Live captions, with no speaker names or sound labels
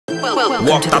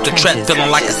Walked out the trap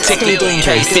feeling like a ticket.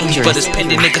 Paid 50 for this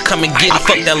pendant, nigga come and get it. I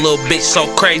fucked that little bitch so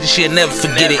crazy, she'll never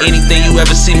forget it. Anything you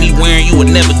ever see me wearing, you would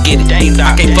never get it.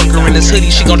 I can't fuck her in this hoodie,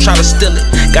 she gon' try to steal it.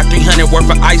 Got 300 worth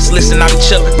of ice, listen, I be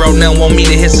chillin'. Bro, now want me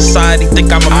to hit society,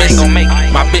 think I'm a miss.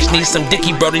 My bitch need some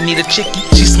dicky, bro, they need a chickie.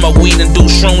 She smoke weed and do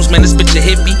shrooms, man, this bitch a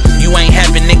hippie. You ain't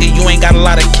happy, nigga, you ain't got a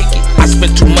lot of kick it. I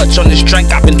spent too much on this drink,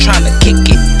 I've been trying to kick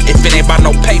it. If it ain't about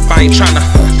no paper, I ain't tryna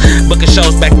booking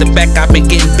shows back to back, I've been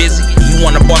getting busy. You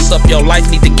wanna boss up your life,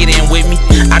 need to get in with me.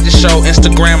 I just show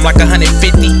Instagram like 150.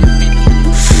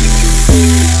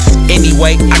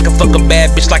 Anyway, I can fuck a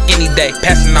bad bitch like any day.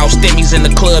 Passing out stimmies in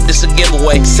the club, this a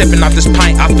giveaway. Sipping off this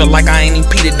pint, I feel like I ain't even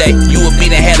pee today. You would be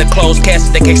that had a closed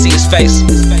casket, they can't see his face.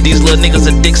 These little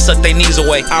niggas a dick suck they knees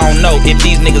away. I don't know if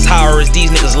these niggas high or is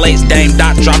these niggas late.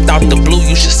 Damedot dropped out the blue,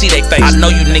 you should see they face. I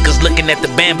know you niggas looking at the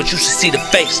band, but you should see the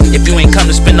face. If you ain't come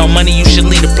to spend no money, you should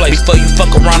leave the place. Before you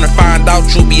fuck around and find out,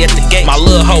 you be at the gate. My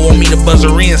little hoe want me to buzz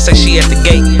her in, say she at the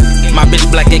gate. My bitch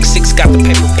Black X6 got the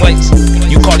paper plates.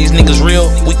 You call these niggas real,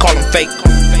 we call them fake.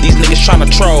 These niggas tryna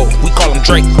troll, we call them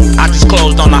Drake. I just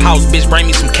closed on the house, bitch, bring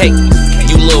me some cake.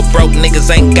 You little broke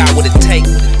niggas ain't got what it take.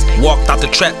 Walked out the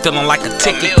trap feeling like a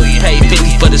ticket. Paid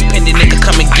 50 for this pendant, nigga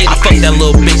come and get it. I fucked that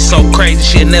little bitch so crazy,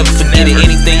 she'll never forget it.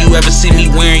 Anything you ever see me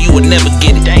wearing, you would never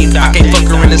get it. I can't fuck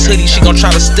her in this hoodie, she gon'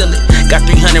 try to steal it. Got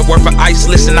 300 worth of ice,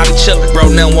 listen, I be chillin'.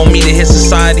 Bro, now want me to hit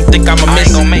society, think I'm a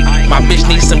miss. My bitch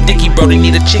need some dicky, bro, they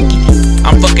need a chickie.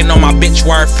 I'm fucking on my bitch,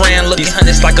 wire friend. Look, these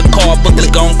hundreds like a car book,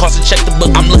 it's gon' cost to check the book.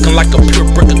 I'm looking like a pure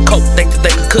brick of coke, think that they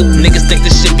can cook. Niggas think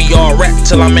this shit be all rap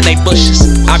till I'm in they bushes.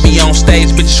 I be on stage,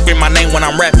 bitches scream my name when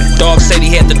I'm rapping. Dog said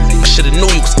he had the shoulda knew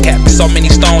you was capping. So many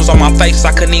stones on my face,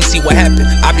 I couldn't even see what happened.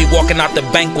 I be walking out the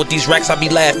bank with these racks, I be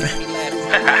laughing.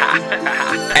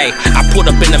 Hey, I pulled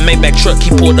up in the Maybach truck, he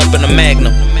pulled up in a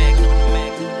Magnum.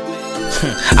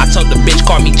 I told the bitch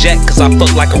call me Jack, cause I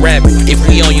fuck like a rabbit. If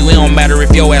we on you, it don't matter if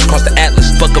your ass cross the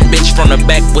Atlas. Fuck a bitch from the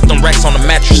back with them racks on the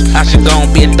mattress. I should go and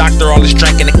be a doctor, all this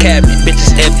drink in the cabinet.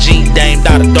 Bitches FG,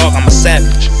 Damedot a dog, I'm a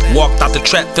savage. Walked out the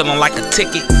trap feeling like a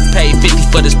ticket. Paid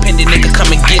 50 for this pendant, nigga come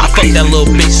and get it. I fucked that little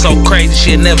bitch so crazy,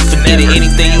 she'll never forget it.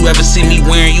 Anything you ever see me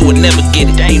wearing, you would never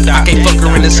get it. I can't fuck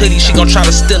her in this hoodie, she gon' try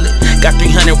to steal it. Got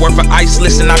 300 worth of ice,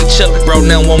 listen, I be chillin'. Bro,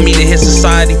 now want me to hit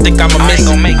society, think I'm a miss.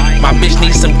 My bitch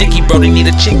need some dicky, bro, they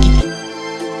need a chickie.